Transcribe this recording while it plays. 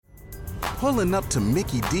Pulling up to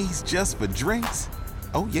Mickey D's just for drinks?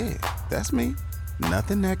 Oh yeah, that's me.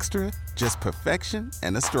 Nothing extra, just perfection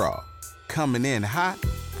and a straw. Coming in hot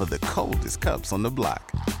for the coldest cups on the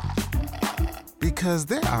block. Because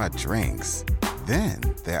there are drinks. Then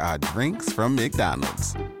there are drinks from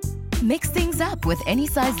McDonald's. Mix things up with any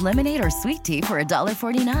size lemonade or sweet tea for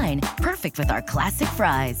 $1.49. Perfect with our classic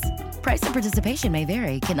fries. Price and participation may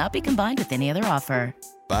vary. Cannot be combined with any other offer.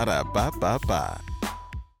 Ba-da-ba-ba-ba.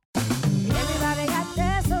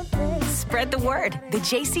 Spread the word. The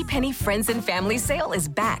JCPenney Friends and Family Sale is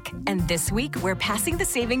back. And this week, we're passing the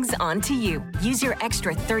savings on to you. Use your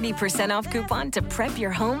extra 30% off coupon to prep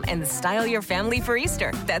your home and style your family for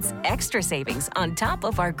Easter. That's extra savings on top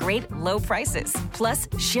of our great low prices. Plus,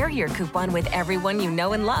 share your coupon with everyone you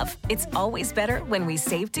know and love. It's always better when we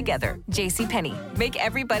save together. JCPenney. Make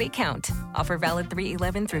everybody count. Offer valid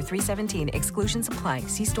 3/11 through 3/17. Exclusions apply.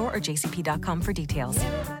 See store or jcp.com for details.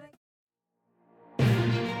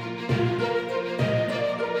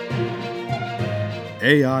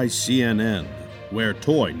 AICNN, where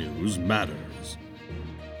toy news matters.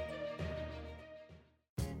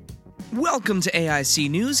 Welcome to AIC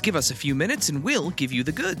News. Give us a few minutes and we'll give you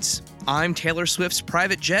the goods. I'm Taylor Swift's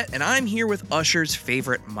private jet, and I'm here with Usher's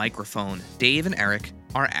favorite microphone. Dave and Eric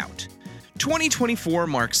are out. 2024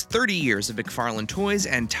 marks 30 years of McFarlane Toys,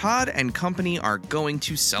 and Todd and company are going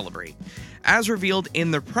to celebrate. As revealed in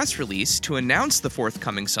the press release to announce the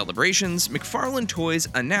forthcoming celebrations, McFarlane Toys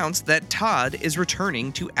announced that Todd is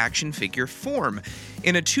returning to action figure form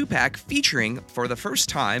in a 2-pack featuring, for the first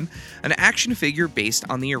time, an action figure based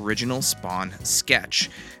on the original Spawn sketch.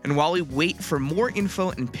 And while we wait for more info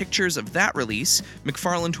and pictures of that release,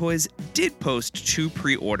 McFarlane Toys did post 2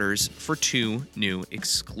 pre-orders for 2 new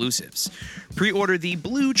exclusives. Pre-order the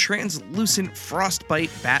blue translucent Frostbite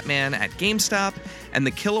Batman at GameStop and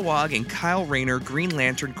the Kilowog and Kyle Rayner Green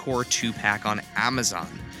Lantern Corps 2-pack on Amazon.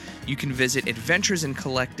 You can visit Adventures in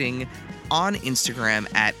Collecting on Instagram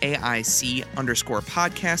at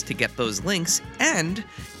AIC_podcast to get those links. And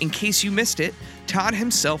in case you missed it, Todd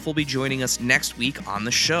himself will be joining us next week on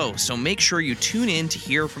the show, so make sure you tune in to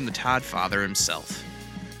hear from the Todd father himself.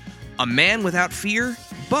 A man without fear,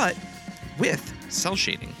 but with cell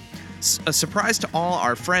shading. A surprise to all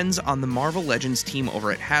our friends on the Marvel Legends team over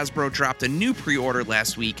at Hasbro dropped a new pre-order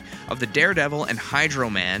last week of the Daredevil and Hydro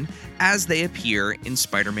Man as they appear in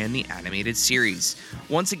Spider-Man the Animated Series.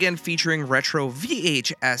 Once again featuring retro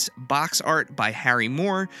VHS box art by Harry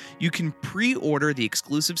Moore, you can pre-order the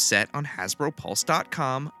exclusive set on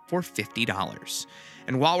HasbroPulse.com for $50.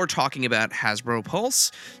 And while we're talking about Hasbro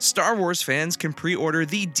Pulse, Star Wars fans can pre-order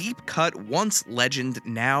the deep cut once legend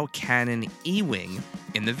now canon E-Wing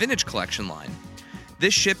in the Vintage Collection line.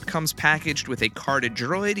 This ship comes packaged with a carded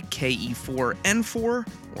droid KE4N4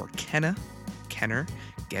 or Kenner,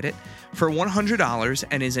 get it, for $100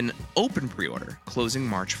 and is an open pre-order closing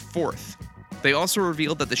March 4th. They also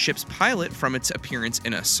revealed that the ship's pilot from its appearance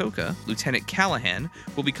in Ahsoka, Lieutenant Callahan,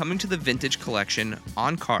 will be coming to the Vintage Collection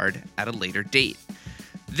on card at a later date.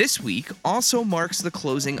 This week also marks the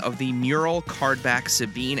closing of the mural cardback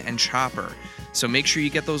Sabine and Chopper, so make sure you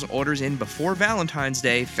get those orders in before Valentine's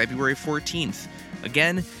Day, February 14th.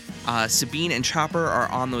 Again, Sabine and Chopper are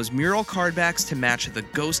on those mural cardbacks to match the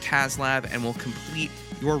Ghost HasLab and will complete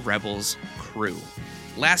your Rebels crew.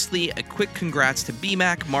 Lastly, a quick congrats to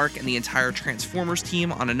BMAC, Mark, and the entire Transformers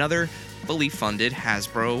team on another fully funded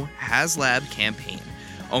Hasbro HasLab campaign.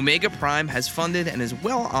 Omega Prime has funded and is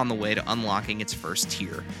well on the way to unlocking its first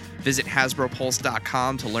tier. Visit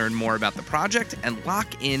HasbroPulse.com to learn more about the project and lock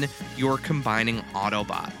in your combining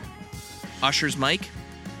Autobot. Usher's mic,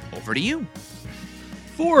 over to you.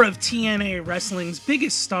 4 of TNA Wrestling's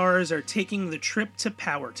biggest stars are taking the trip to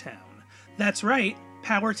Powertown. That's right,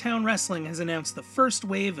 Powertown Wrestling has announced the first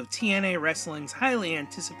wave of TNA Wrestling's highly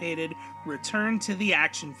anticipated return to the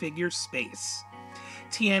action figure space.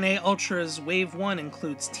 TNA Ultra's Wave 1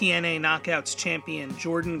 includes TNA Knockouts champion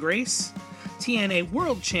Jordan Grace, TNA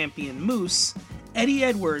World Champion Moose, Eddie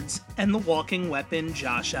Edwards, and the Walking Weapon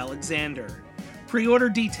Josh Alexander. Pre-order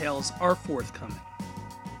details are forthcoming.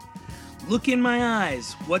 Look in my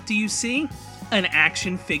eyes, what do you see? An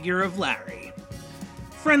action figure of Larry.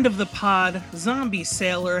 Friend of the pod, Zombie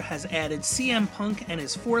Sailor has added CM Punk and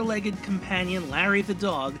his 4-legged companion Larry the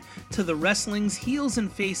Dog to the wrestling's Heels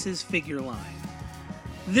and Faces figure line.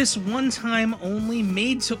 This one-time only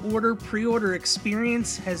made-to-order pre-order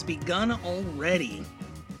experience has begun already.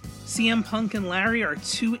 CM Punk and Larry are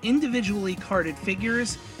 2 individually carded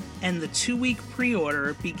figures, and the 2-week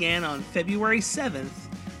pre-order began on February 7th,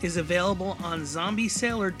 is available on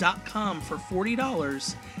zombiesailor.com for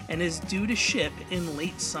 $40, and is due to ship in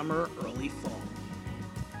late summer, early fall.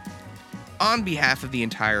 On behalf of the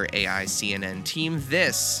entire AICNN team,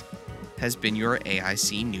 this has been your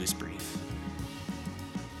AIC News Brief.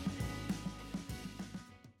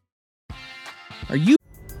 Are you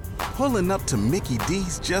Pulling up to Mickey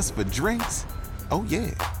D's just for drinks? Oh yeah,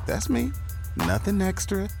 that's me. Nothing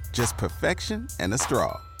extra, just perfection and a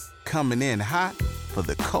straw. Coming in hot for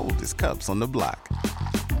the coldest cups on the block.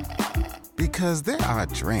 Because there are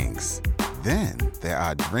drinks. Then there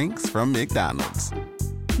are drinks from McDonald's.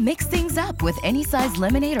 Mix things up with any size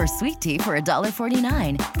lemonade or sweet tea for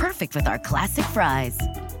 $1.49. Perfect with our classic fries.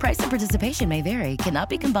 Price and participation may vary. Cannot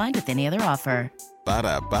be combined with any other offer.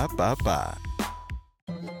 Ba-da-ba-ba-ba.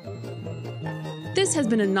 This has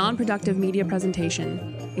been a non-productive media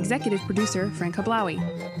presentation. Executive producer Frank Hablawi.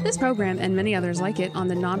 This program and many others like it on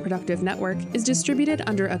the Non-Productive Network is distributed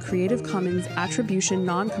under a Creative Commons Attribution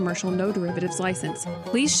Non-Commercial No Derivatives license.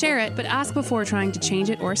 Please share it, but ask before trying to change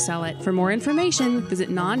it or sell it. For more information, visit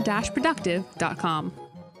non-productive.com.